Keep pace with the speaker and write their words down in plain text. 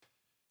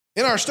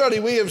In our study,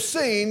 we have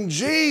seen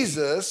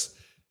Jesus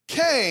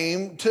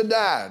came to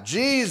die.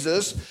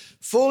 Jesus,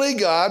 fully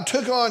God,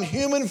 took on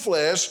human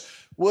flesh,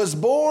 was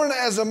born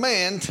as a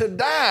man to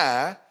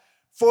die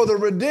for the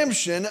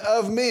redemption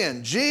of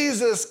men.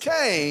 Jesus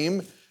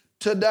came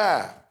to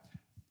die.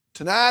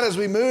 Tonight, as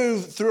we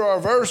move through our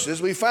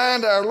verses, we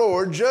find our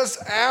Lord just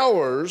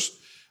hours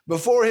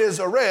before his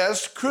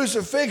arrest,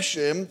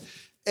 crucifixion,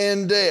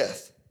 and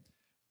death.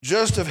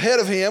 Just ahead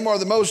of him are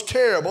the most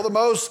terrible, the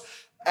most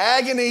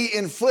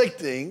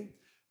agony-inflicting,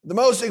 the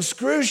most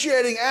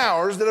excruciating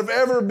hours that have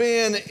ever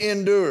been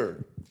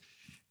endured.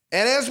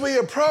 And as we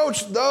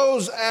approach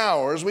those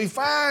hours, we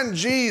find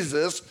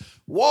Jesus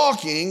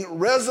walking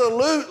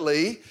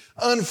resolutely,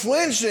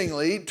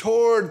 unflinchingly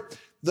toward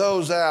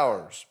those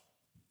hours.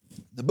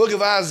 The book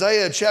of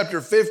Isaiah,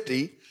 chapter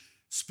 50,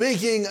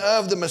 speaking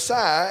of the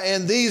Messiah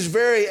and these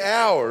very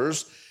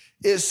hours,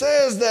 it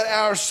says that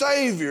our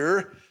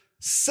Savior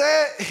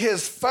set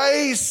his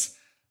face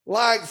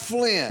like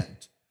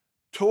flint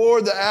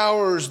toward the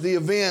hours, the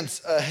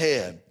events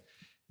ahead.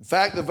 In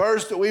fact, the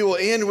verse that we will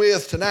end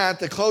with tonight,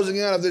 the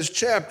closing out of this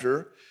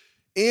chapter,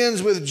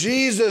 ends with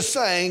Jesus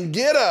saying,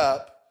 "Get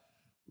up,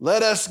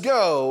 let us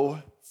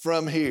go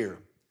from here."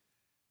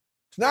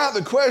 Tonight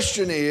the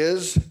question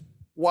is,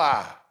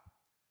 why?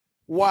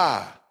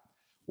 Why?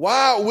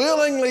 Why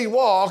willingly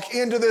walk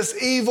into this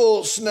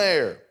evil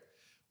snare?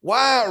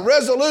 Why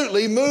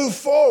resolutely move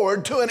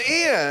forward to an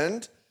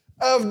end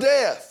of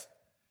death?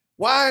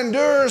 Why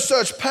endure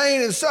such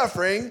pain and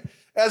suffering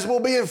as will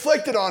be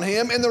inflicted on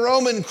him in the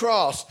Roman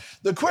cross?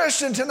 The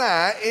question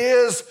tonight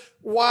is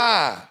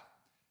why?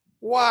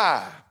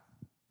 Why?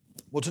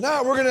 Well,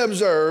 tonight we're going to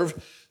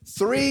observe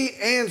three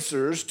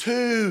answers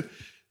to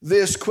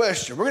this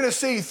question. We're going to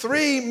see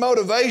three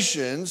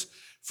motivations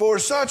for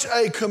such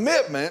a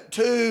commitment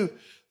to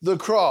the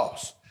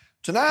cross.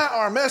 Tonight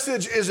our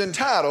message is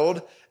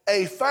entitled,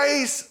 "A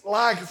Face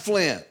Like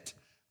Flint."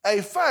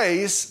 A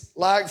face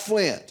like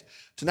flint.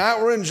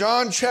 Tonight we're in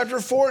John chapter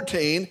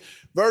 14,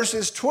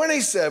 verses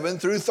 27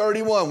 through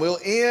 31. We'll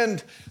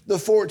end the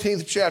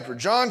 14th chapter.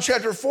 John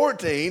chapter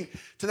 14,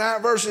 tonight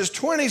verses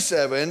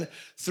 27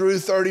 through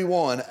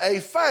 31. A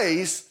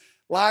face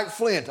like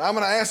flint. I'm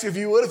going to ask you if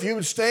you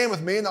would stand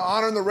with me in the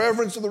honor and the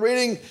reverence of the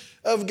reading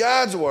of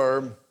God's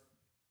word.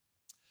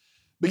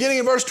 Beginning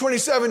in verse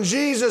 27,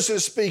 Jesus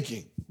is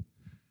speaking.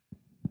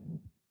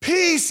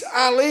 "Peace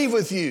I leave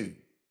with you.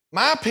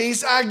 My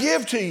peace I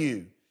give to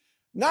you.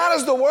 Not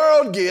as the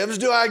world gives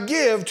do I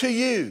give to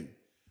you.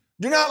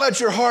 Do not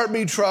let your heart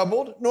be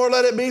troubled, nor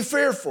let it be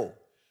fearful.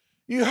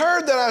 You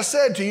heard that I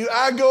said to you,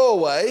 I go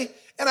away,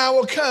 and I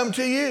will come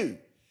to you.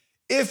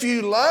 If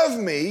you love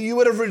me, you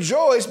would have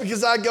rejoiced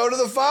because I go to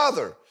the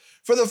Father,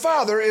 for the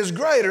Father is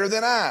greater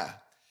than I.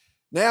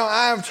 Now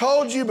I have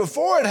told you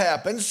before it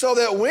happens, so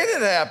that when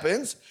it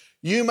happens,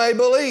 you may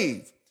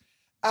believe.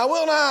 I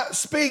will not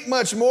speak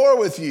much more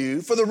with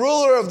you, for the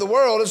ruler of the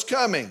world is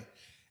coming,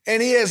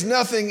 and he has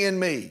nothing in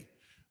me.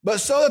 But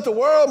so that the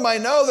world may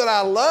know that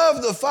I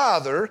love the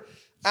Father,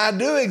 I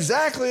do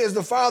exactly as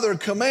the Father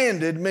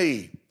commanded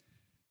me.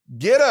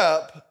 Get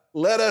up,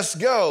 let us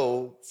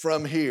go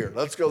from here."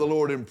 Let's go to the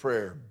Lord in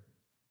prayer.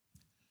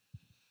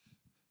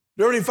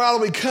 Dear Heavenly Father,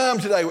 we come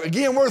today.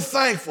 Again, we're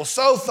thankful,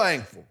 so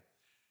thankful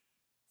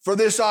for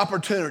this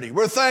opportunity.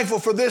 We're thankful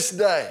for this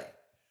day.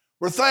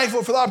 We're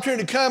thankful for the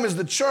opportunity to come as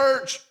the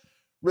church,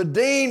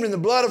 redeemed in the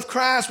blood of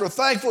Christ. We're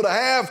thankful to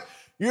have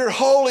your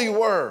holy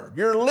word,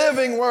 your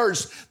living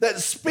words that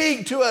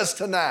speak to us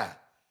tonight.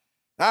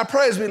 And I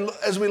pray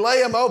as we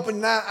lay them open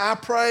tonight, I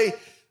pray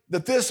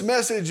that this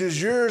message is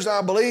yours.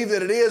 I believe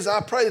that it is. I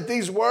pray that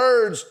these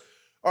words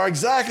are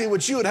exactly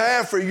what you would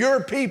have for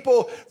your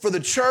people, for the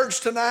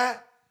church tonight.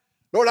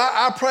 Lord,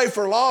 I pray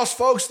for lost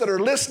folks that are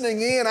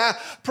listening in. I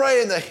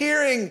pray in the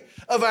hearing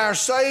of our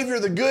Savior,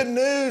 the good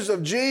news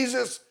of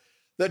Jesus,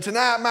 that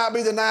tonight might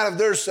be the night of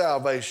their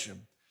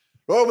salvation.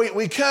 Lord,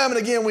 we come and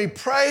again, we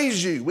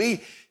praise you.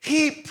 We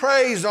heap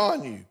praise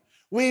on you.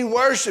 We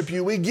worship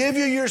you. We give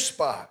you your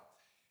spot.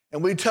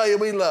 And we tell you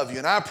we love you.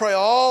 And I pray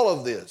all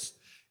of this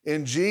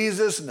in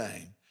Jesus'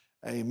 name.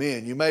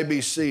 Amen. You may be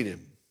seated.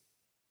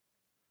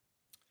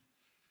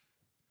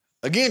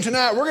 Again,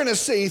 tonight we're going to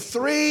see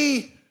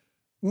three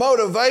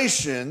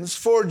motivations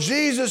for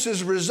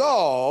Jesus'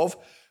 resolve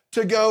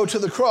to go to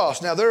the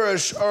cross. Now, there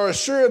are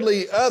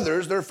assuredly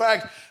others. There are, in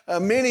fact,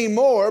 many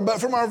more.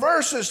 But from our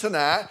verses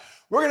tonight,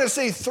 we're going to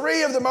see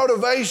three of the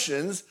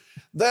motivations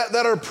that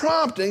are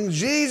prompting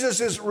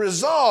Jesus'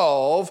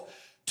 resolve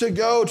to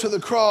go to the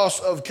cross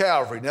of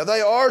Calvary. Now,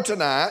 they are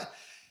tonight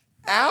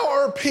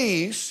our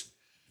peace,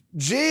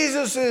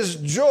 Jesus'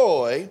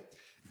 joy,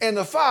 and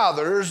the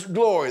Father's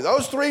glory.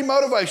 Those three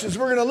motivations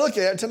we're going to look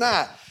at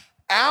tonight.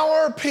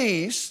 Our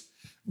peace,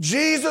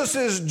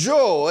 Jesus'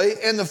 joy,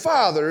 and the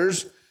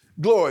Father's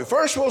glory.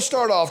 First, we'll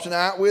start off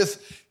tonight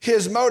with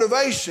his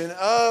motivation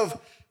of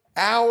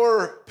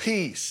our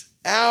peace.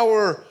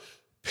 Our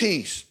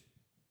peace.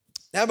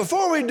 Now,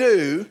 before we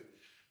do,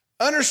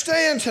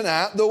 understand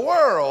tonight the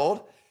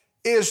world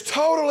is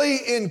totally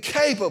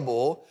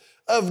incapable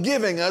of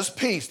giving us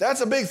peace.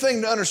 That's a big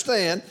thing to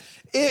understand.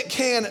 It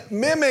can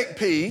mimic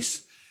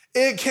peace.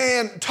 It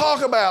can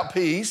talk about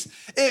peace.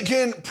 It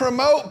can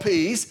promote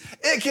peace.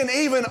 It can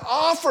even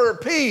offer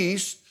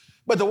peace,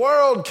 but the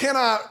world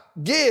cannot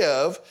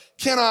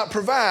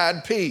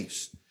provide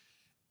peace.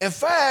 In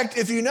fact,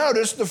 if you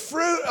notice, the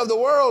fruit of the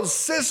world's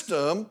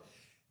system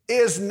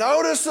is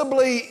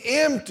noticeably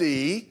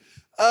empty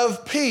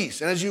of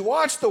peace. And as you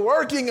watch the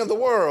working of the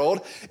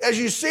world, as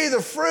you see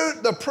the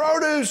fruit, the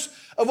produce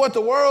of what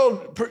the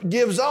world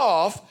gives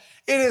off,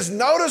 it is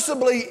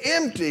noticeably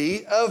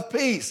empty of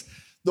peace.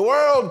 The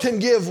world can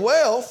give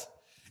wealth,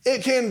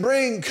 it can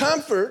bring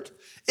comfort,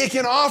 it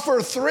can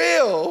offer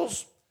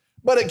thrills,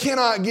 but it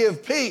cannot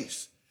give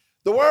peace.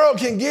 The world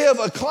can give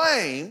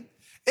acclaim,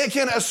 it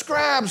can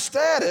ascribe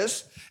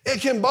status,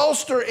 it can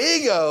bolster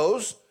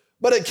egos,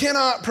 but it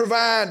cannot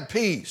provide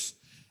peace.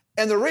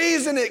 And the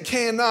reason it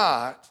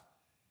cannot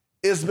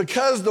is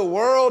because the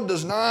world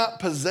does not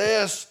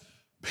possess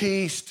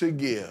peace to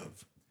give.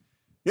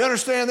 You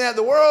understand that?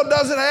 The world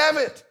doesn't have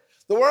it.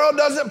 The world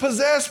doesn't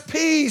possess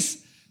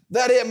peace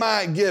that it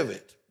might give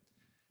it.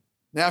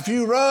 Now, if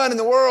you run in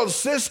the world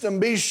system,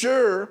 be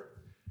sure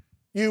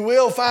you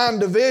will find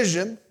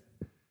division,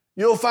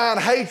 you'll find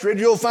hatred,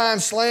 you'll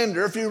find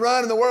slander. If you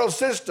run in the world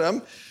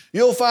system,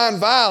 you'll find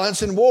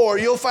violence and war,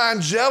 you'll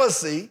find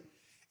jealousy.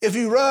 If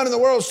you run in the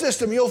world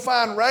system, you'll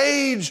find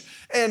rage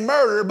and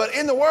murder. But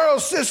in the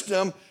world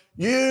system,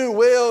 you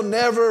will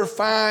never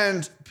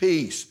find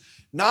peace.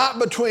 Not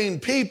between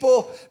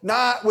people,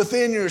 not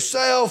within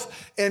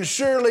yourself, and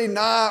surely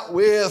not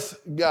with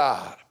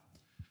God.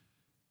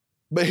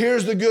 But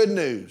here's the good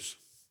news.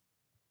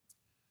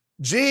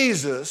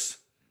 Jesus,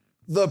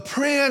 the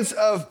Prince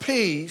of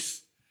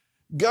Peace,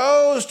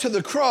 goes to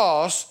the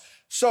cross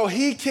so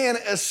he can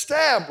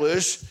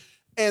establish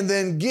and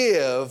then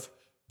give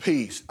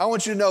peace. I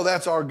want you to know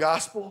that's our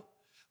gospel.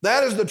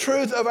 That is the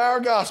truth of our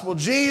gospel.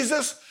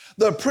 Jesus,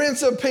 the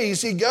Prince of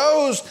Peace, he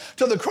goes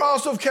to the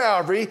cross of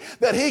Calvary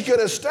that he could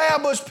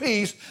establish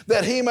peace,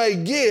 that he may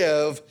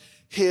give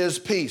his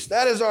peace.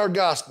 That is our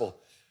gospel.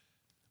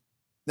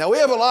 Now, we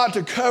have a lot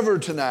to cover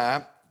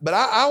tonight, but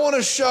I want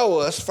to show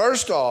us,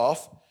 first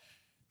off,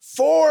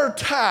 4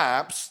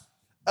 types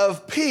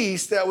of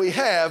peace that we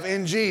have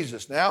in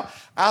Jesus. Now,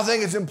 I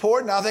think it's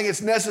important. I think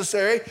it's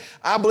necessary.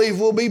 I believe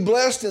we'll be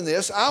blessed in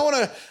this. I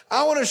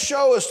want to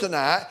show us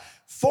tonight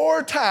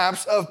 4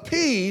 types of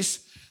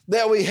peace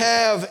that we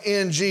have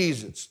in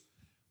Jesus.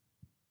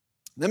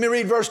 Let me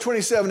read verse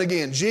 27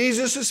 again.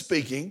 Jesus is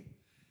speaking.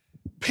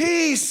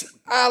 Peace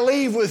I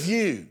leave with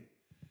you.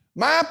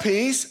 My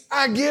peace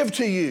I give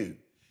to you.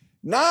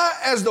 Not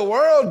as the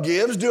world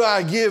gives do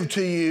I give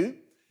to you.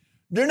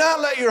 Do not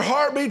let your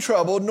heart be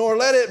troubled, nor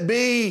let it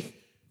be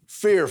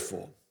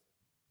fearful.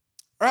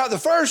 All right, the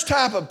first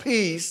type of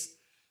peace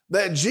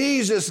that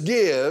Jesus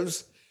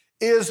gives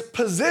is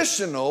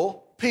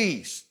positional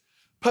peace.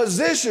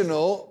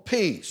 Positional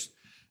peace.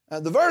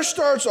 The verse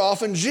starts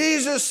off and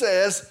Jesus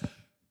says,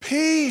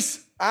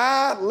 peace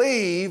I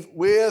leave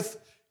with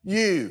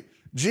you.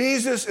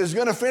 Jesus is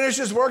going to finish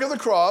his work of the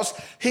cross.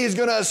 He's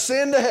going to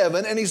ascend to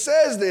heaven. And he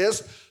says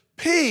this,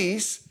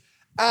 peace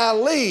I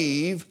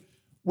leave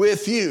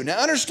with you. Now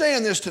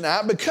understand this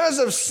tonight. Because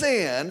of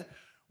sin,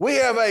 we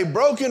have a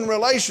broken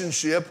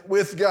relationship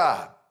with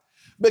God.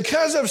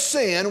 Because of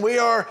sin, we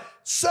are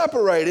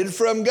separated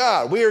from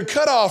God. We are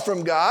cut off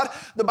from God.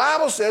 The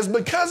Bible says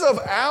because of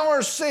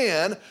our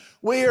sin,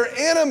 we are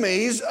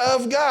enemies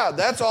of God.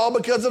 That's all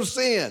because of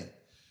sin.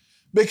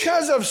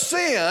 Because of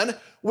sin,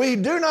 we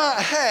do not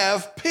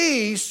have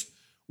peace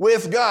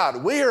with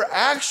God. We are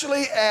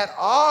actually at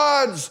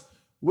odds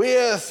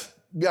with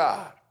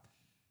God.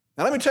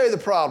 Now, let me tell you the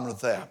problem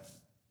with that.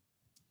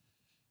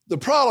 The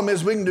problem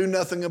is we can do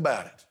nothing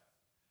about it.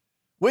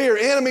 We are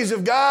enemies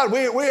of God.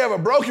 We have a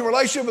broken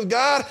relationship with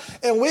God,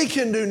 and we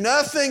can do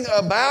nothing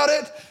about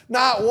it.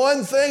 Not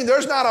one thing.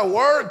 There's not a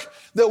work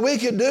that we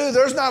can do.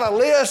 There's not a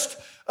list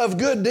of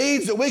good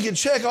deeds that we can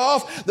check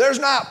off. There's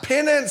not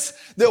penance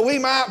that we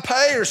might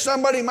pay or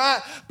somebody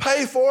might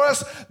pay for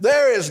us.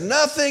 There is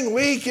nothing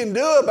we can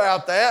do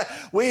about that.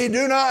 We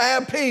do not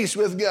have peace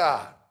with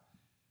God.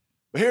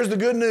 But here's the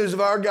good news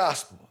of our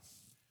gospel.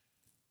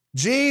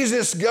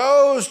 Jesus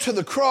goes to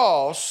the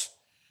cross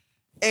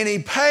and he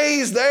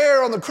pays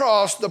there on the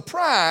cross the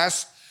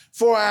price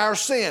for our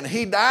sin.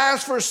 He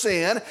dies for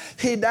sin.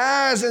 He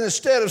dies in the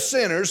stead of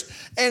sinners,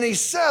 and he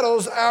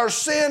settles our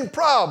sin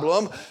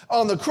problem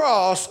on the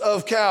cross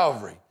of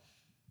Calvary,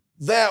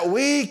 that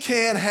we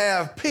can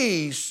have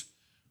peace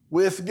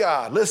with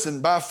God. Listen,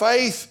 by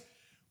faith,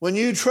 when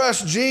you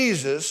trust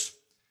Jesus,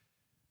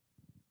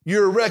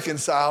 you're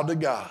reconciled to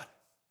God.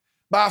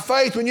 By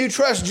faith, when you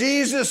trust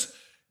Jesus,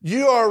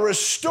 you are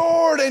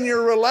restored in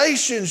your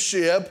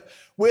relationship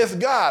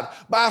with God.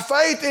 By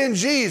faith in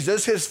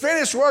Jesus, his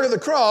finished work of the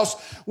cross,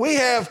 we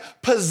have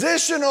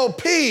positional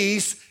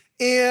peace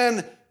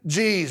in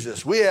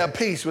Jesus. We have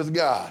peace with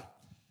God.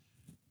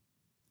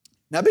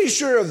 Now be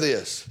sure of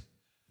this.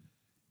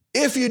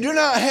 If you do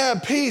not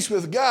have peace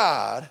with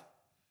God,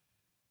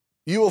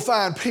 you will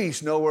find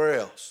peace nowhere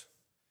else.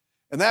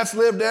 And that's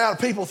lived out.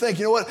 People think,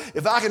 you know what,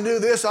 if I can do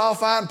this, I'll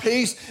find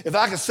peace. If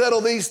I can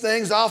settle these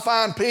things, I'll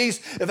find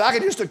peace. If I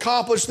can just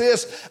accomplish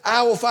this,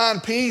 I will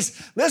find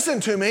peace. Listen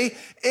to me.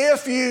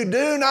 If you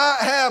do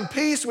not have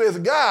peace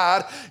with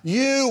God,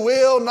 you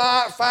will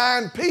not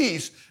find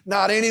peace,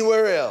 not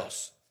anywhere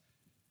else.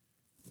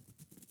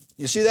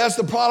 You see, that's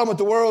the problem with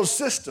the world's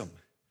system.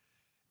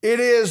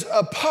 It is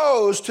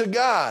opposed to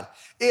God.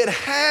 It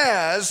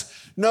has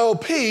no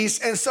peace,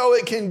 and so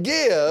it can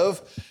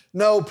give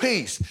no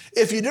peace.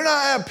 If you do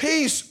not have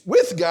peace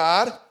with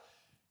God,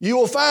 you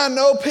will find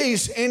no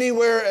peace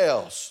anywhere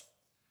else.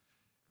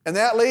 And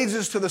that leads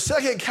us to the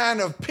second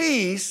kind of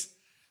peace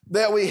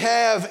that we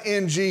have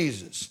in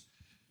Jesus.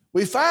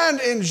 We find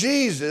in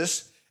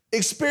Jesus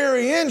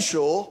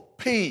experiential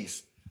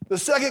peace. The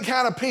second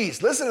kind of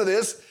peace. Listen to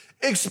this,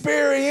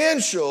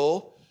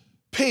 experiential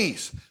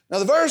peace. Now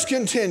the verse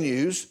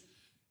continues,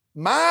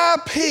 my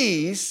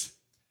peace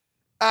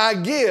I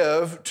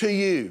give to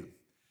you.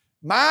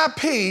 My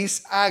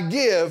peace I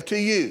give to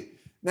you.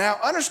 Now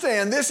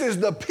understand, this is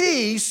the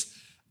peace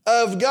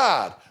of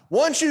God.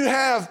 Once you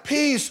have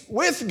peace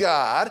with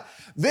God,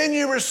 then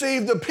you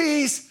receive the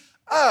peace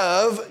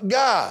of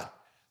God.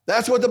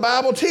 That's what the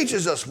Bible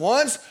teaches us.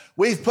 Once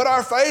we've put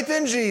our faith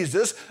in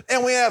Jesus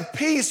and we have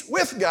peace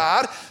with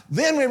God,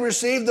 then we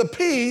receive the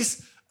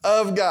peace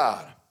of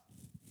God.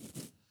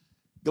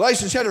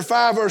 Galatians chapter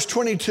 5, verse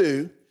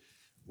 22,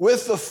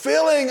 with the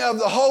filling of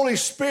the Holy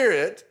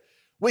Spirit,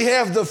 we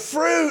have the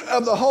fruit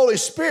of the Holy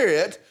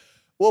Spirit.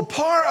 Well,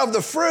 part of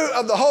the fruit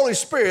of the Holy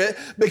Spirit,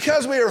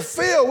 because we are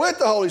filled with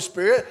the Holy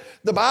Spirit,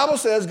 the Bible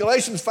says,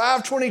 Galatians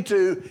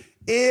 5:22,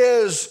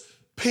 is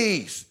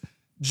peace.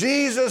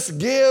 Jesus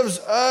gives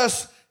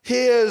us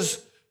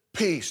his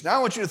peace. Now I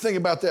want you to think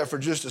about that for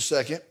just a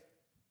second.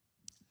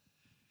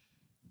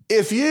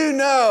 If you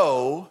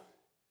know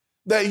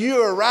that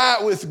you are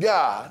right with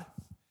God,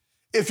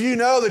 if you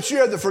know that you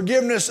have the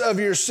forgiveness of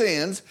your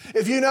sins,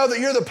 if you know that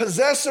you're the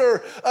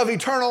possessor of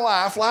eternal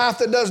life, life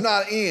that does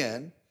not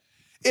end,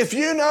 if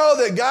you know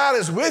that God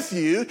is with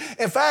you,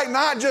 in fact,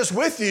 not just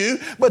with you,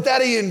 but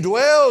that he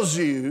indwells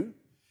you,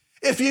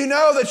 if you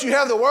know that you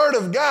have the Word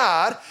of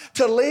God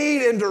to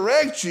lead and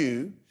direct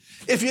you,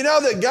 if you know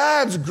that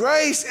God's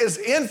grace is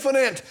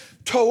infinite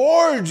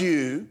toward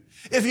you,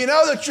 if you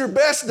know that your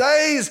best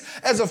days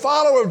as a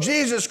follower of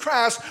Jesus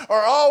Christ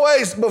are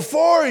always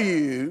before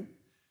you,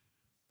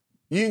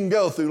 you can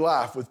go through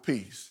life with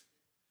peace.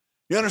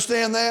 You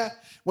understand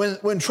that?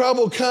 When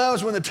trouble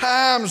comes, when the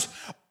times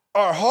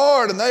are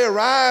hard and they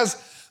arise,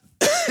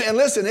 and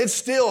listen, it's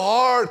still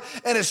hard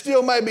and it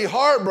still may be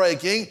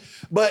heartbreaking,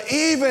 but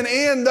even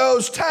in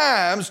those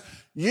times,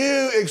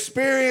 you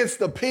experience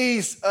the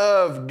peace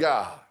of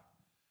God.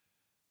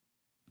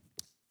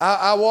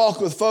 I walk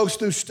with folks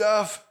through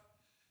stuff,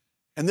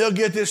 and they'll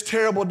get this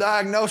terrible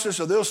diagnosis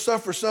or they'll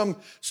suffer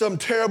some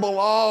terrible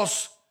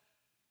loss.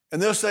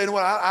 And they'll say, you know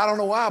what, I don't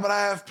know why, but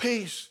I have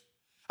peace.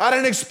 I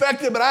didn't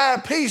expect it, but I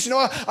have peace. You know,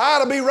 I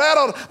ought to be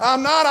rattled.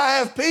 I'm not, I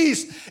have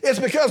peace. It's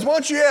because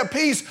once you have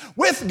peace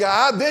with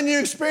God, then you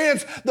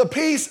experience the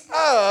peace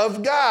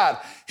of God.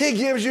 He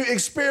gives you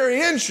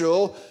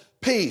experiential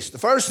peace. The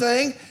first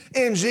thing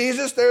in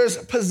Jesus, there's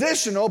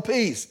positional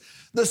peace.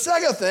 The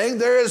second thing,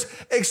 there is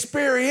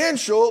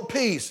experiential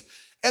peace.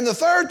 And the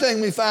third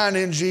thing we find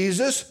in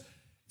Jesus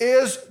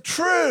is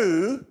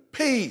true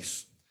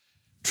peace.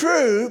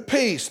 True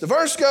peace. The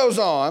verse goes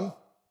on.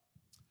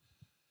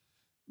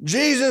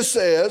 Jesus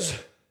says,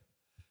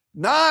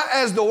 not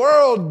as the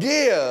world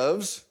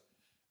gives,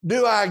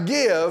 do I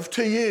give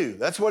to you.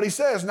 That's what he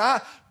says.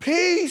 Not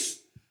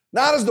peace,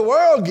 not as the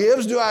world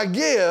gives, do I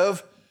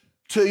give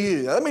to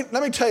you. Now, let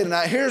me tell you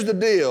tonight, here's the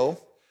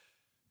deal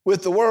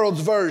with the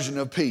world's version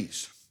of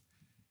peace.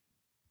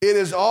 It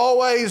is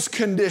always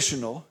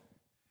conditional.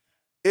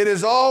 It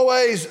is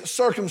always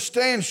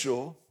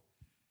circumstantial.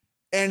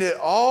 And it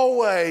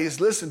always,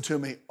 listen to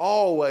me,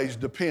 always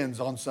depends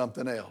on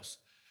something else.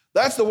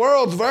 That's the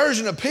world's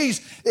version of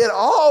peace. It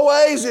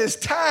always is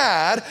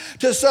tied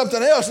to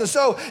something else. And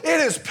so it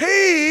is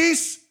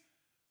peace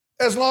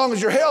as long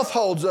as your health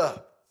holds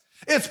up.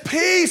 It's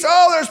peace,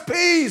 there's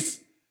peace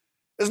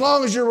as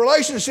long as your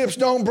relationships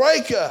don't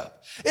break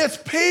up. It's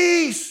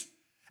peace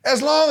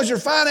as long as your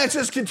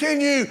finances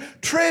continue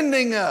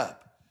trending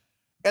up.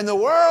 And the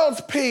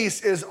world's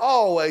peace is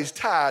always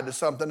tied to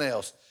something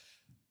else.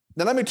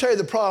 Now, let me tell you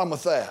the problem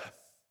with that.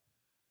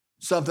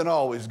 Something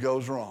always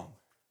goes wrong.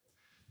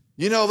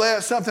 You know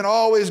that? Something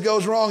always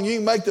goes wrong. You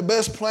can make the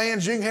best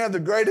plans. You can have the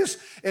greatest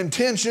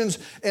intentions,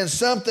 and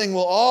something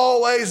will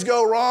always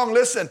go wrong.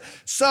 Listen,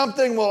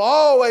 something will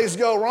always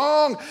go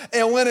wrong,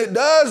 and when it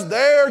does,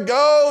 there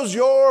goes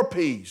your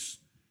peace.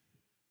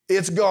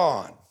 It's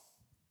gone.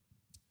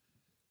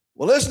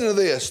 Well, listen to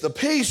this. The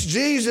peace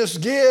Jesus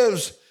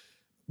gives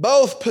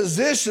both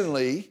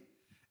positionally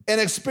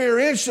and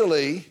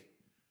experientially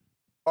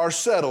are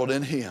settled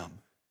in him.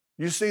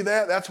 You see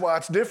that? That's why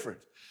it's different.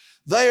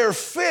 They are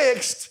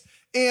fixed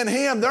in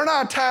Him. They're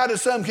not tied to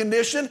some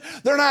condition.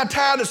 They're not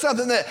tied to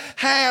something that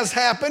has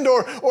happened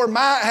or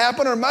might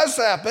happen or must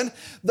happen.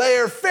 They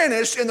are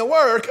finished in the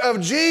work of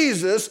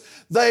Jesus.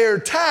 They are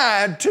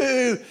tied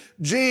to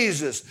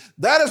Jesus.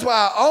 That is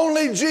why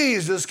only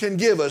Jesus can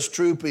give us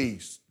true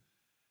peace.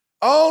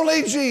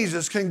 Only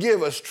Jesus can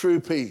give us true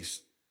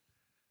peace.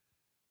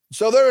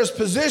 So there is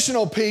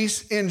positional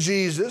peace in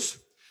Jesus.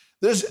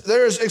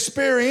 There is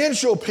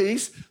experiential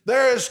peace.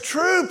 There is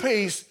true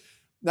peace.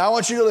 Now I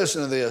want you to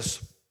listen to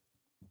this.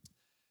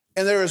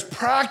 And there is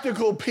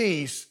practical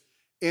peace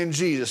in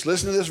Jesus.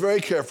 Listen to this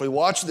very carefully.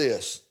 Watch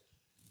this.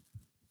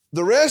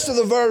 The rest of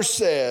the verse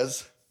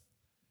says,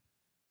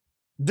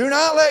 do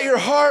not let your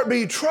heart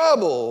be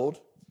troubled,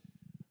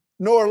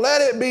 nor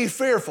let it be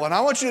fearful. And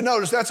I want you to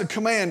notice that's a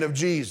command of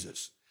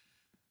Jesus.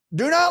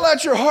 Do not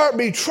let your heart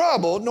be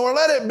troubled, nor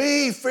let it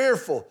be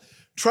fearful.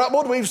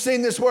 Troubled, we've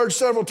seen this word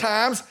several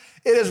times.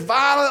 It is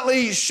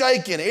violently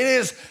shaken. It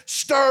is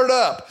stirred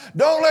up.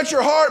 Don't let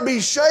your heart be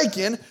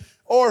shaken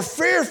or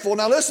fearful.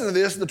 Now listen to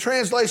this. The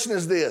translation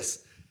is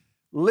this.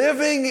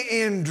 Living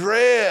in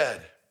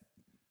dread.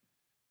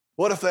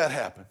 What if that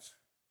happens?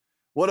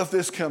 What if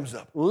this comes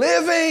up?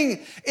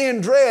 Living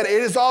in dread.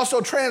 It is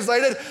also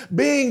translated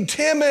being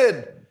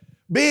timid,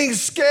 being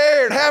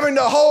scared, having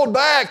to hold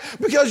back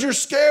because you're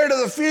scared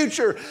of the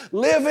future.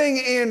 Living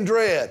in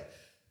dread.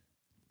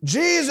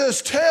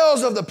 Jesus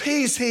tells of the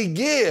peace He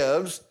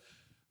gives,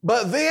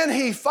 but then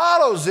He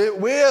follows it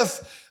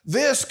with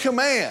this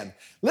command.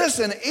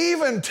 Listen,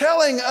 even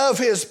telling of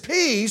His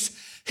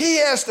peace, He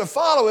has to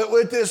follow it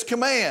with this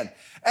command.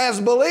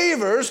 As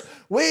believers,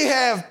 we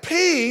have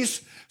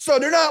peace, so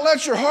do not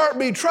let your heart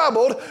be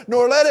troubled,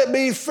 nor let it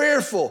be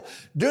fearful.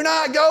 Do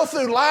not go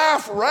through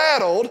life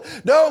rattled.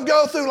 Don't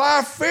go through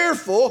life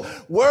fearful,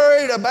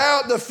 worried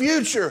about the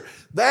future.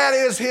 That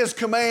is His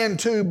command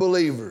to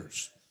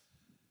believers.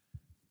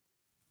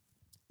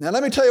 Now,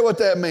 let me tell you what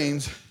that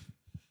means.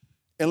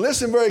 And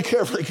listen very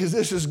carefully, because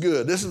this is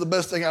good. This is the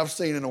best thing I've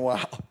seen in a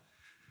while.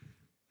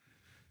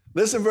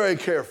 Listen very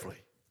carefully.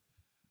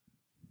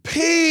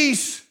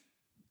 Peace.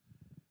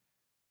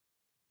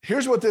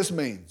 Here's what this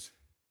means.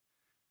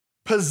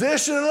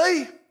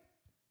 Positionally,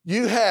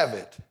 you have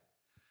it.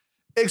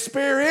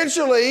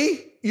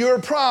 Experientially,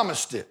 you're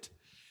promised it.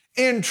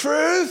 In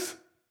truth,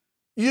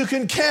 you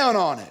can count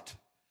on it.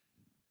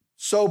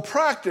 So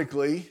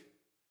practically,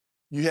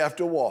 you have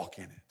to walk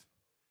in it.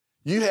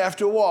 You have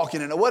to walk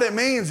in it. Now, what it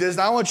means is,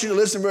 and I want you to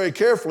listen very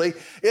carefully,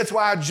 it's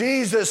why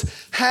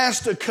Jesus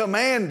has to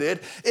command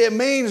it. It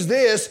means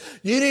this: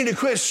 you need to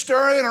quit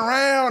stirring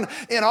around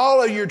in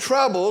all of your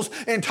troubles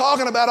and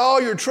talking about all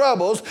your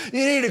troubles.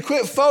 You need to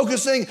quit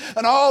focusing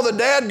on all the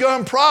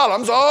dadgum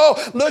problems.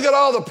 Oh, look at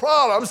all the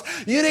problems.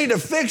 You need to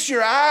fix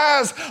your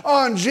eyes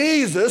on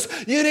Jesus.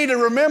 You need to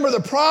remember the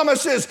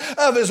promises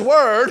of His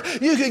word.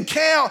 You can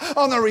count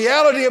on the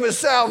reality of His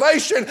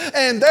salvation,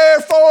 and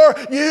therefore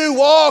you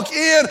walk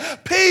in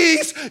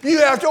peace. You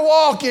have to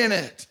walk in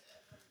it.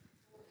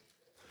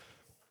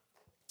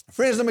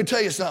 Friends, let me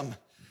tell you something.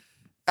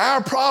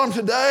 Our problem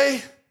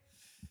today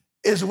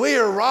is we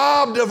are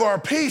robbed of our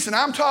peace, and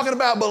I'm talking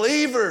about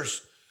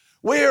believers.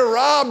 We are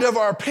robbed of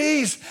our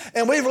peace,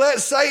 and we've let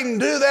Satan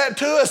do that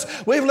to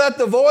us. We've let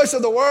the voice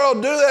of the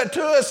world do that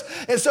to us,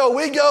 and so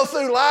we go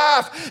through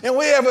life, and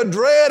we have a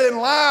dread in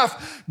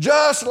life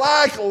just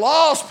like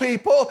lost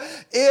people,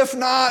 if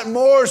not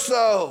more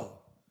so.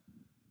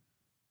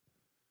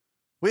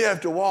 We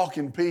have to walk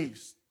in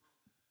peace.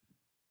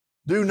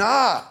 Do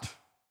not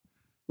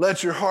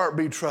let your heart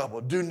be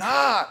troubled. Do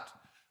not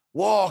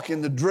walk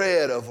in the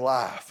dread of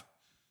life.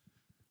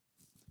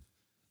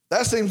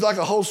 That seems like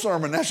a whole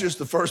sermon. That's just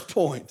the first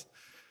point.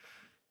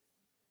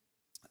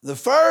 The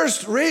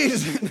first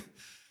reason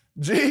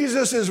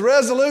Jesus is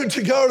resolute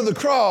to go to the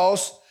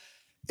cross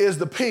is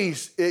the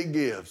peace it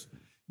gives.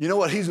 You know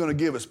what? He's going to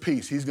give us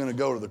peace. He's going to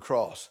go to the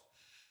cross.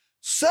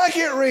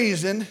 Second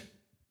reason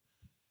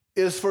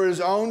is for His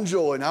own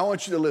joy. Now I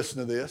want you to listen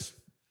to this.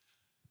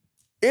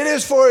 It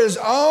is for His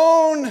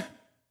own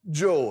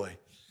joy.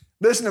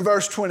 Listen to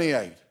verse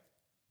 28.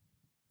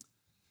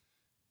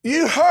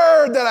 You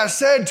heard that I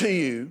said to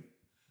you,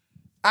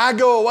 I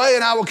go away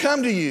and I will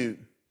come to you.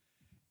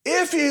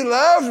 If you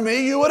loved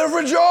me, you would have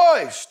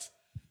rejoiced,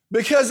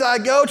 because I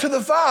go to the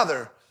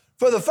Father,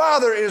 for the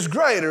Father is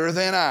greater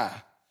than I.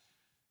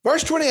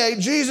 Verse 28,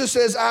 Jesus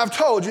says, I've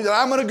told you that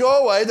I'm going to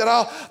go away, that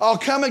I'll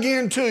come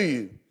again to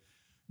you.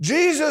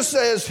 Jesus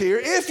says here,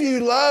 if you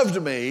loved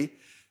me.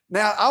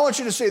 Now, I want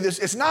you to see this.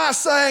 It's not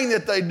saying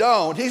that they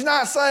don't. He's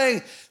not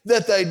saying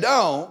that they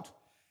don't.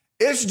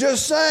 It's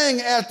just saying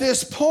at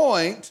this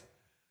point,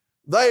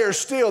 they are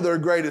still their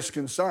greatest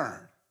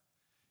concern.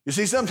 You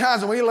see,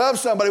 sometimes when we love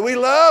somebody, we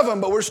love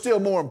them, but we're still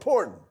more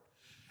important.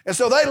 And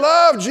so they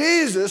love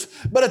Jesus,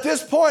 but at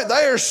this point,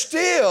 they are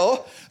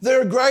still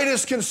their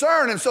greatest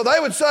concern. And so they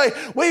would say,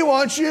 we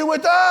want you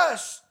with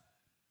us.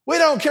 We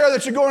don't care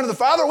that you're going to the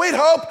Father. We'd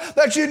hope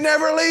that you'd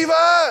never leave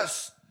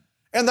us.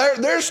 And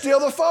they're still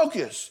the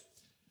focus.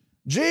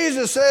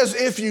 Jesus says,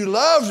 if you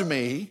loved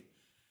me,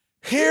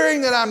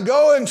 hearing that I'm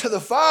going to the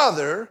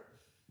Father,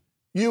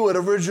 you would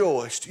have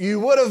rejoiced. You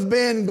would have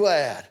been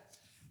glad.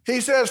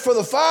 He says, for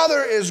the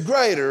Father is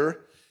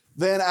greater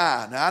than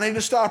I. Now, I need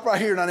to stop right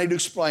here and I need to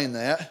explain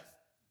that.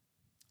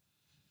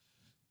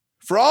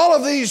 For all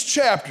of these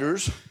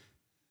chapters,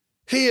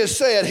 he has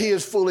said he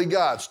is fully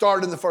God.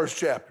 Started in the first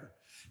chapter.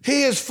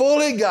 He is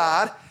fully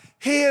God.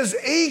 He is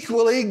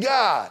equally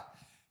God.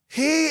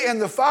 He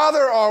and the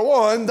Father are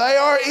one. They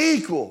are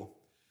equal.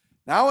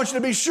 Now, I want you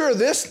to be sure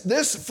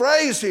this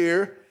phrase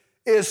here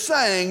is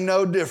saying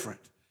no different.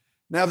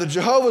 Now, the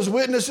Jehovah's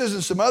Witnesses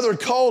and some other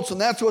cults,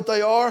 and that's what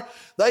they are,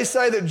 they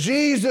say that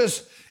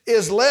Jesus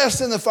is less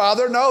than the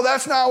Father. No,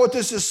 that's not what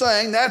this is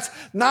saying. That's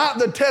not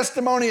the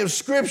testimony of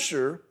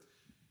Scripture.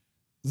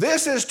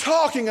 This is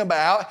talking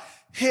about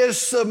his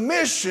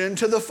submission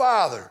to the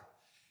Father.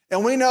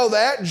 And we know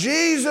that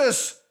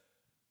Jesus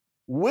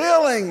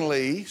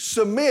willingly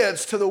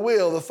submits to the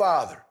will of the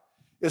Father.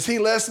 Is he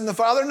less than the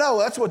Father? No,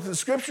 that's what the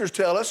Scriptures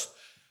tell us.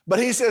 But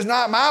he says,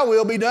 not my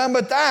will be done,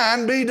 but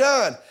thine be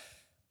done.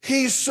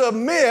 He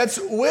submits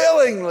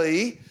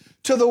willingly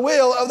to the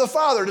will of the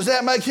Father. Does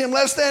that make him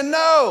less than?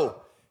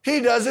 No.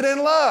 He does it in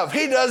love.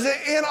 He does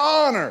it in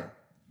honor.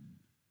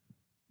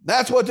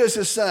 That's what this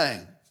is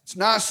saying. It's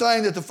not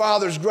saying that the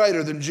Father is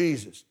greater than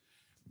Jesus.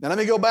 Now let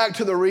me go back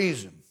to the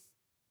reason.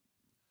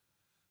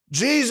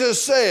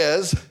 Jesus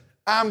says,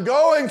 I'm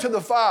going to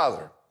the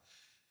Father.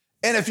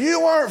 And if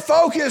you weren't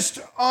focused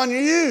on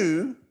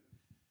you,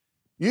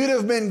 you'd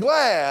have been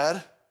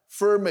glad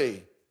for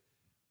me.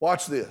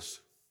 Watch this.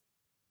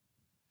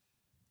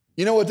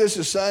 You know what this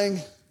is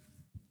saying?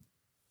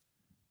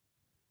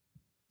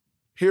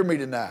 Hear me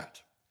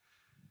tonight.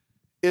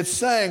 It's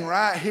saying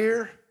right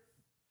here,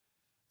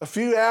 a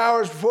few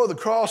hours before the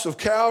cross of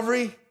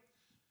Calvary,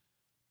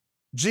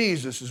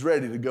 Jesus is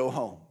ready to go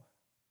home.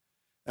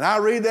 And I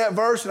read that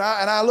verse and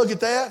I look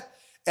at that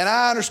and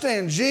I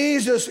understand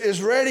Jesus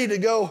is ready to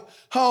go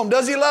home.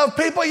 Does he love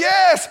people?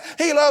 Yes,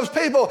 he loves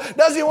people.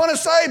 Does he want to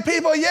save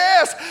people?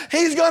 Yes,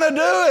 he's going to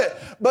do it.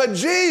 But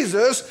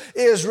Jesus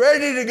is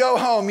ready to go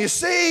home. You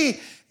see,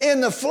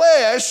 in the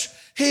flesh,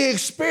 he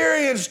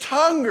experienced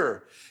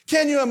hunger.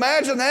 Can you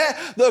imagine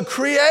that? The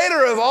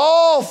creator of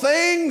all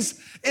things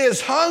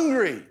is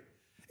hungry.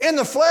 In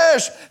the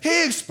flesh,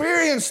 he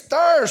experienced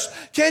thirst.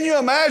 Can you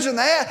imagine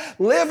that?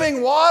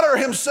 Living water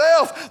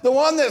himself, the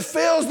one that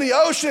fills the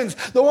oceans,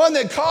 the one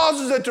that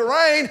causes it to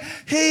rain,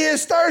 he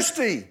is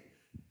thirsty.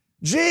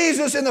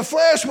 Jesus in the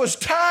flesh was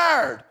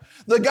tired.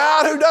 The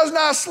God who does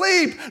not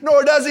sleep,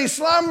 nor does he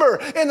slumber.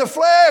 In the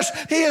flesh,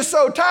 he is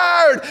so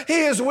tired,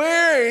 he is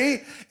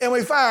weary, and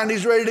we find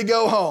he's ready to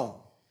go home.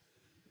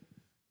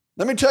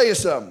 Let me tell you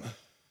something.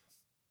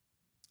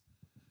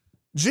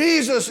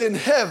 Jesus in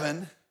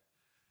heaven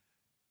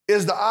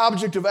is the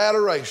object of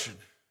adoration.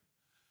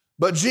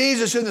 But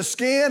Jesus in the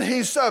skin,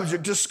 he's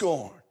subject to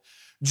scorn.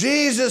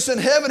 Jesus in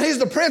heaven, he's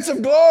the Prince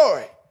of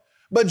glory.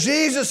 But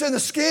Jesus in the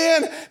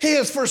skin, he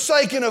is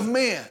forsaken of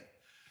men.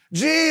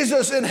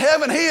 Jesus in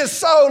heaven, he is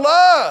so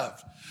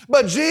loved.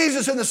 But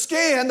Jesus in the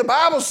skin, the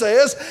Bible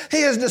says, he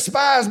is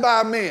despised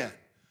by men.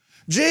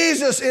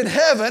 Jesus in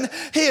heaven,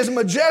 he is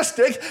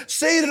majestic,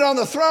 seated on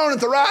the throne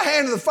at the right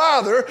hand of the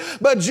Father,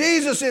 but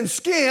Jesus in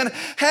skin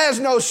has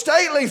no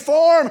stately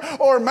form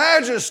or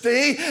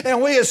majesty,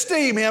 and we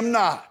esteem him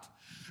not.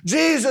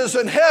 Jesus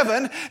in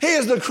heaven, he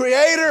is the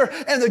creator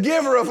and the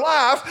giver of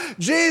life.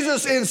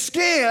 Jesus in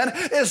skin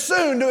is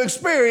soon to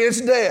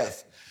experience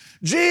death.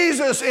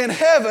 Jesus in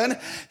heaven,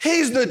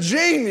 he's the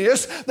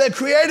genius that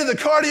created the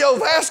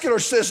cardiovascular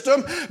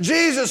system.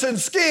 Jesus in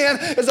skin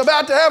is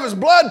about to have his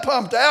blood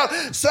pumped out,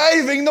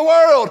 saving the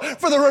world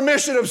for the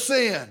remission of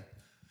sin.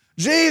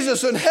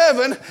 Jesus in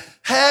heaven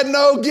had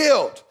no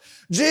guilt.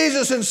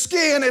 Jesus in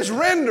skin is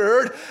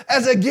rendered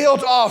as a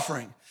guilt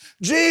offering.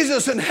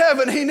 Jesus in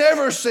heaven, he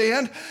never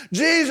sinned.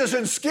 Jesus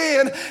in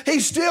skin, he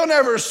still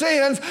never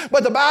sins,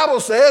 but the Bible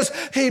says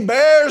he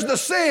bears the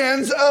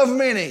sins of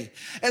many.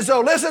 And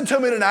so listen to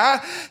me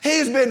tonight.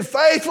 He's been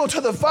faithful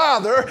to the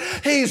Father.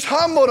 He's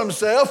humbled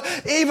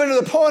himself even to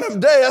the point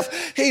of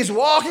death. He's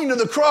walking to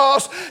the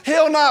cross.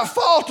 He'll not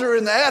falter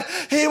in that.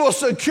 He will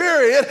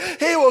secure it.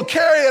 He will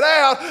carry it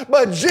out,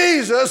 but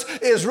Jesus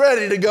is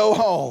ready to go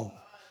home.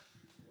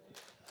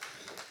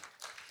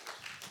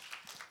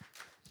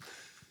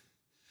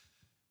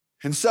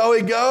 And so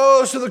he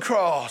goes to the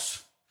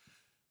cross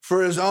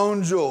for his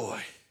own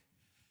joy.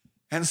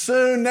 And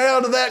soon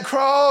nailed to that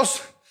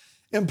cross,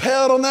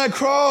 impaled on that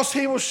cross,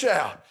 he will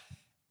shout,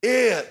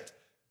 "It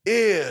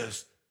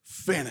is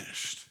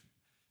finished."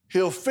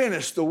 He'll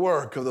finish the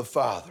work of the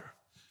Father.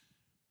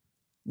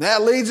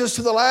 That leads us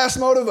to the last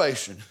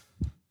motivation,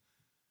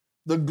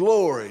 the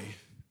glory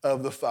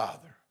of the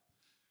Father.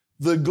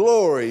 The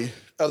glory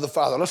of the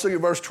Father. Let's look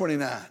at verse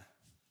 29.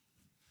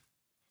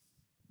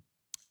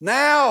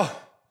 Now,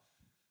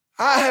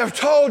 I have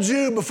told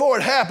you before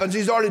it happens,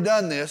 he's already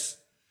done this,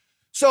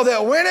 so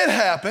that when it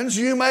happens,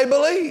 you may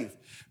believe.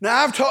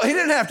 Now, he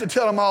didn't have to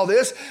tell them all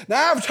this.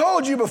 Now, I've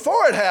told you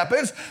before it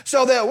happens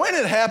so that when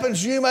it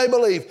happens, you may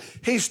believe.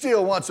 He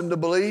still wants them to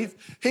believe.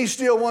 He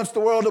still wants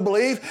the world to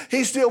believe.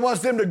 He still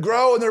wants them to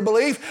grow in their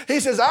belief. He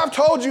says, I've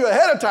told you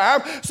ahead of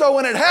time, so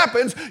when it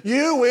happens,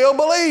 you will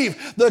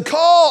believe. The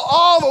call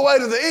all the way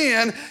to the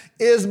end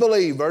is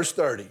believe. Verse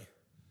 30.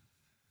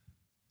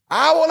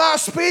 I will not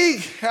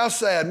speak, how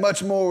sad,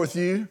 much more with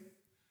you.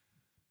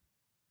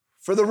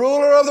 For the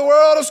ruler of the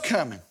world is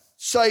coming,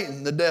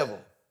 Satan, the devil.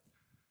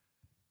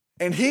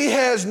 And he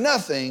has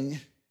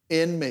nothing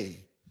in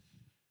me.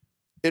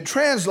 It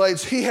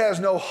translates, he has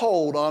no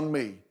hold on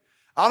me.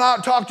 I'll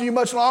not talk to you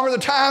much longer. The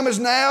time is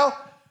now.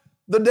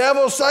 The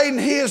devil, Satan,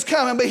 he is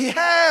coming, but he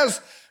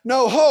has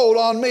no hold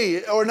on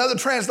me. Or another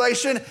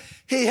translation,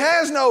 he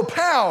has no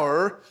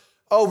power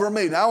over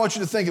me. Now, I want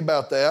you to think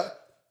about that.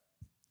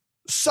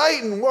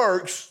 Satan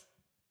works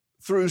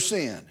through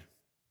sin.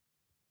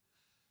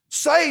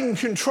 Satan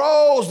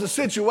controls the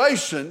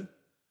situation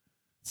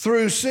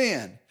through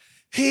sin.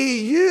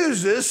 He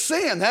uses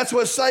sin. That's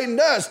what Satan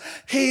does.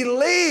 He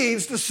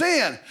leads to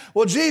sin.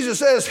 Well, Jesus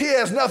says he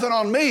has nothing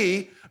on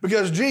me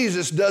because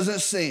Jesus doesn't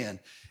sin.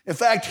 In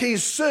fact,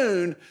 he's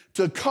soon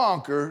to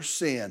conquer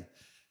sin.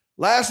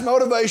 Last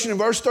motivation in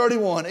verse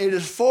 31, it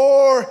is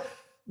for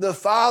the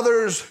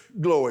Father's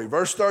glory.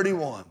 Verse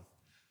 31.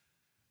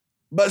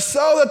 But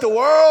so that the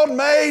world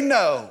may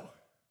know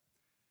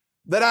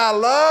that I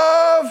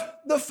love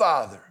the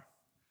Father,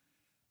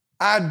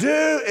 I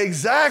do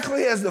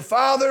exactly as the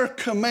Father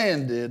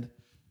commanded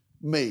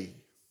me.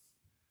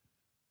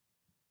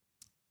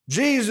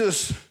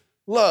 Jesus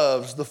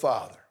loves the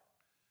Father.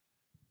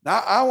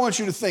 Now, I want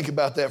you to think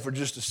about that for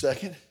just a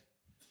second.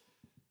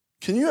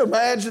 Can you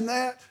imagine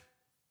that?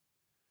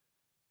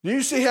 Do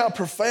you see how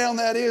profound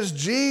that is?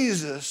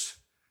 Jesus,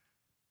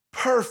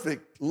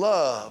 perfect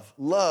love,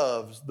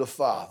 loves the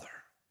Father.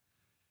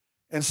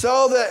 And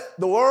so that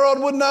the world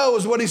would know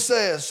is what he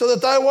says, so that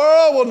the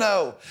world will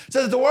know,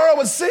 so that the world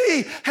would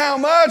see how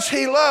much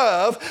he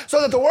loved, so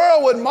that the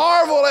world would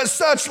marvel at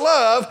such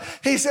love.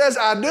 He says,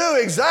 I do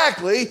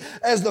exactly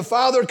as the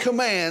Father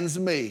commands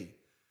me.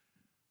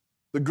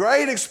 The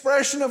great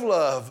expression of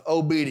love,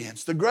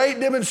 obedience. The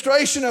great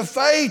demonstration of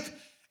faith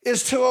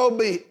is to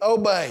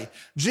obey.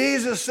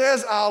 Jesus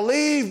says, I'll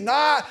leave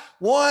not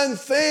one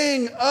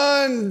thing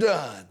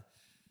undone.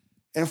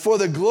 And for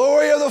the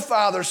glory of the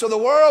Father, so the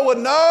world would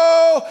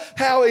know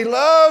how he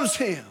loves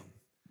him,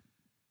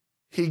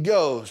 he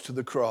goes to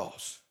the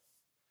cross.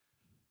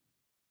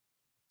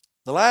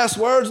 The last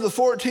words of the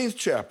 14th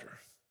chapter.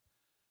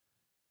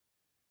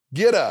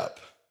 Get up.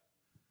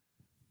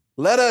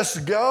 Let us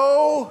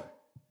go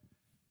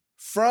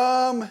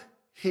from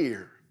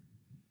here.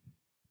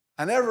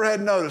 I never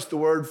had noticed the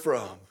word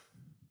from.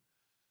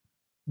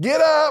 Get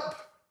up.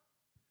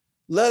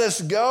 Let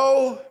us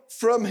go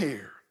from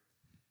here.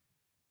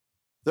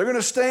 They're going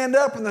to stand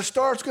up and the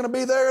start's going to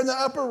be there in the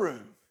upper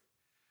room.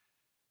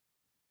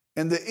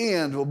 And the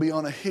end will be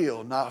on a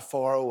hill not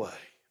far away.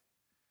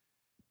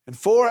 And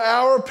for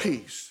our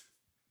peace,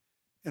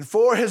 and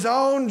for his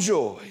own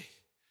joy,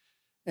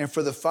 and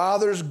for the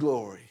Father's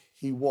glory,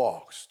 he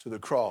walks to the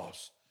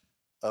cross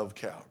of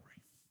Calvary.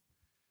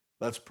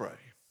 Let's pray.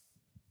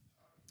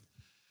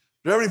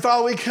 Dear Heavenly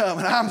Father, we come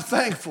and I'm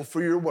thankful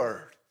for your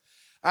word.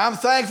 I'm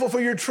thankful for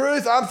your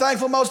truth. I'm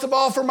thankful most of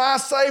all for my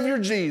Savior,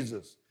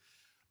 Jesus.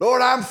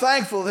 Lord, I'm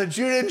thankful that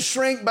you didn't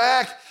shrink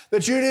back,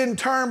 that you didn't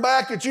turn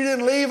back, that you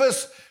didn't leave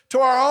us to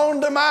our own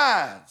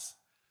demise,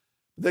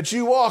 that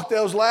you walked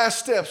those last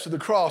steps to the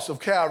cross of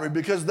Calvary,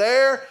 because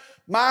there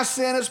my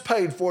sin is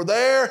paid for.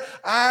 There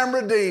I am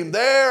redeemed.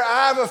 There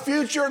I have a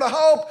future and a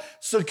hope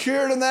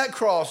secured in that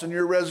cross and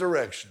your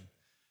resurrection.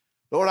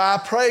 Lord, I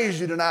praise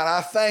you tonight.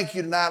 I thank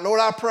you tonight. Lord,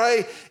 I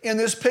pray in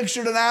this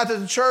picture tonight that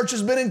the church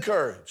has been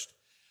encouraged.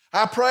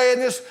 I pray in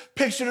this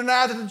picture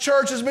tonight that the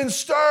church has been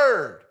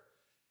stirred.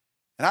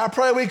 And I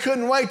pray we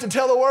couldn't wait to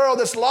tell the world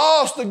that's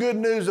lost the good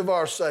news of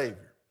our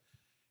Savior.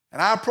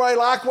 And I pray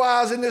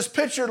likewise in this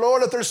picture,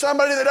 Lord, if there's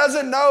somebody that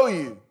doesn't know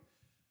you,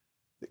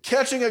 that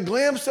catching a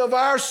glimpse of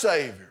our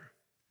Savior,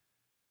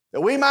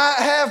 that we might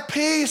have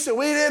peace that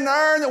we didn't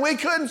earn, that we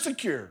couldn't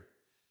secure,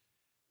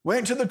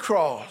 went to the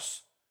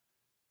cross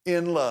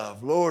in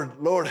love.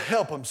 Lord,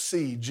 help them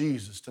see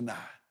Jesus tonight.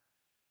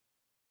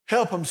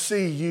 Help them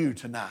see you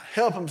tonight.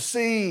 Help them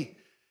see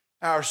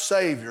our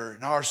Savior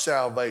and our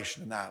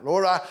salvation tonight.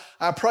 Lord,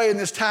 I pray in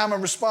this time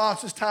of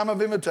response, this time of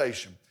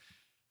invitation,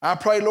 I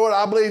pray, Lord,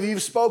 I believe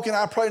you've spoken.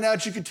 I pray now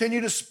that you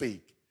continue to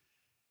speak.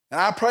 And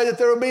I pray that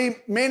there will be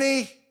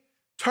many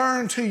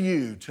turn to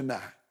you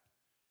tonight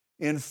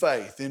in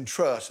faith, in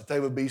trust, that they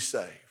would be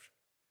saved.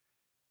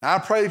 And I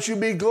pray that you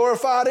be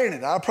glorified in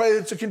it. I pray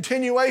that it's a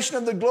continuation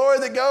of the glory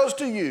that goes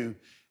to you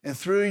and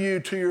through you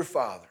to your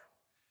Father.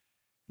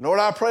 Lord,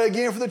 I pray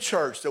again for the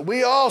church that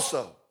we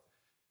also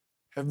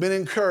have been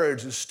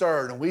encouraged and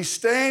stirred, and we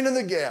stand in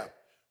the gap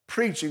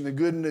preaching the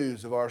good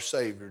news of our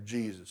Savior,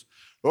 Jesus.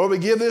 Lord, we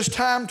give this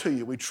time to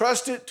you. We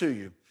trust it to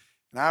you.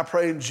 And I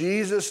pray in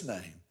Jesus'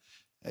 name,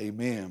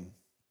 amen.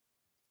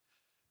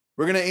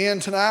 We're going to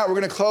end tonight. We're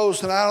going to close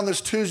tonight on this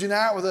Tuesday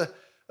night with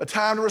a a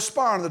time to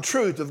respond to the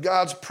truth of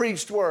God's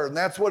preached word, and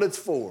that's what it's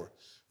for,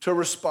 to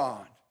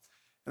respond.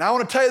 And I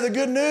want to tell you the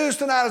good news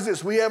tonight is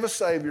this: we have a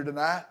Savior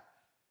tonight.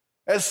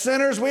 As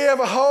sinners, we have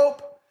a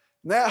hope,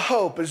 and that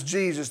hope is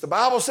Jesus. The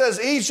Bible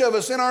says each of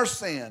us in our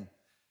sin,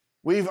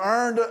 we've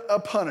earned a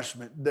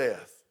punishment,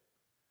 death.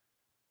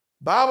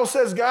 The Bible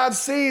says God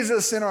sees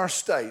us in our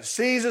state,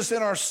 sees us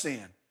in our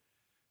sin,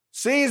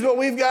 sees what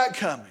we've got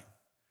coming,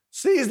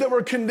 sees that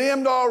we're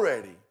condemned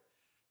already.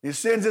 He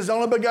sends His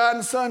only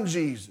begotten Son,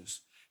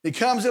 Jesus. He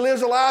comes and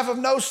lives a life of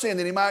no sin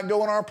that He might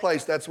go in our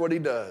place. That's what He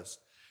does.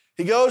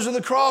 He goes to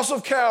the cross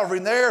of Calvary,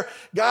 and there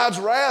God's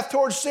wrath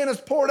towards sin is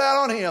poured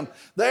out on Him.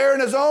 There in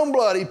His own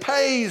blood, He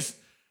pays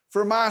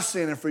for my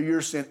sin and for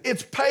your sin.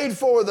 It's paid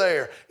for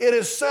there. It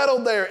is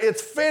settled there.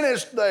 It's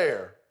finished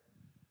there.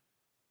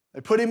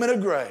 They put Him in a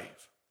grave.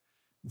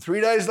 And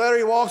 3 days later,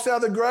 He walks out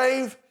of the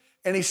grave,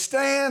 and He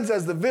stands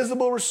as the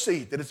visible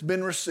receipt that it's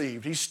been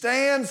received. He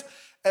stands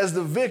as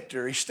the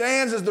victor. He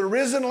stands as the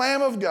risen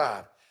Lamb of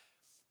God.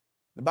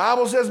 The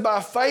Bible says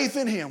by faith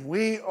in Him,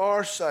 we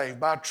are saved.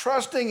 By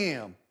trusting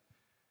Him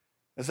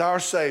as our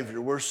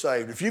Savior, we're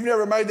saved. If you've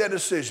never made that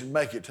decision,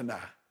 make it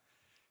tonight.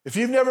 If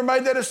you've never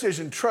made that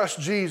decision, trust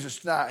Jesus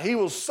tonight. He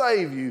will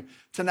save you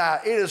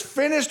tonight. It is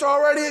finished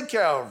already at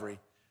Calvary.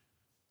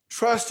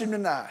 Trust Him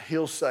tonight.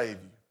 He'll save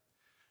you.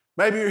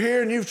 Maybe you're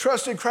here and you've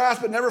trusted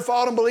Christ but never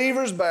followed in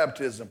believer's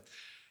baptism.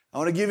 I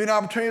want to give you an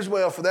opportunity as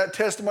well for that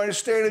testimony to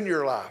stand in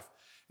your life.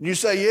 And you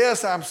say,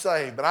 yes, I'm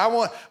saved, but I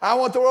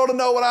want the world to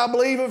know what I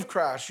believe of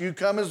Christ. You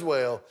come as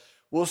well.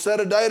 We'll set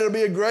a date. It'll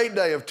be a great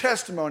day of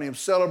testimony, of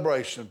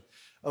celebration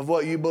of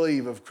what you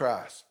believe of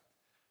Christ.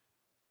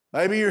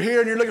 Maybe you're here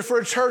and you're looking for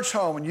a church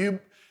home, and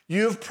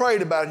you have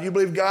prayed about it. You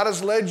believe God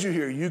has led you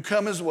here. You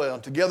come as well.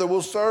 And together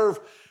we'll serve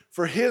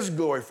for His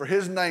glory, for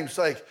His name's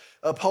sake,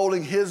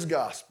 upholding His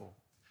gospel.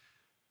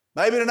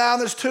 Maybe tonight on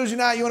this Tuesday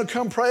night you want to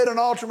come pray at an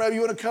altar. Maybe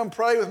you want to come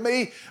pray with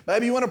me.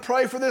 Maybe you want to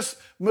pray for this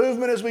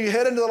movement as we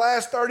head into the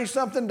last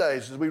 30-something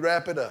days as we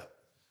wrap it up.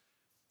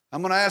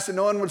 I'm going to ask that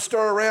no one would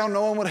stir around,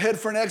 no one would head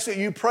for an exit.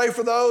 You pray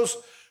for those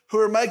who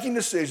are making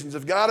decisions.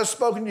 If God has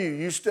spoken to you,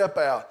 you step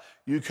out.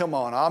 You come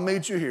on. I'll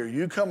meet you here.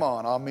 You come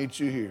on. I'll meet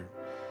you here.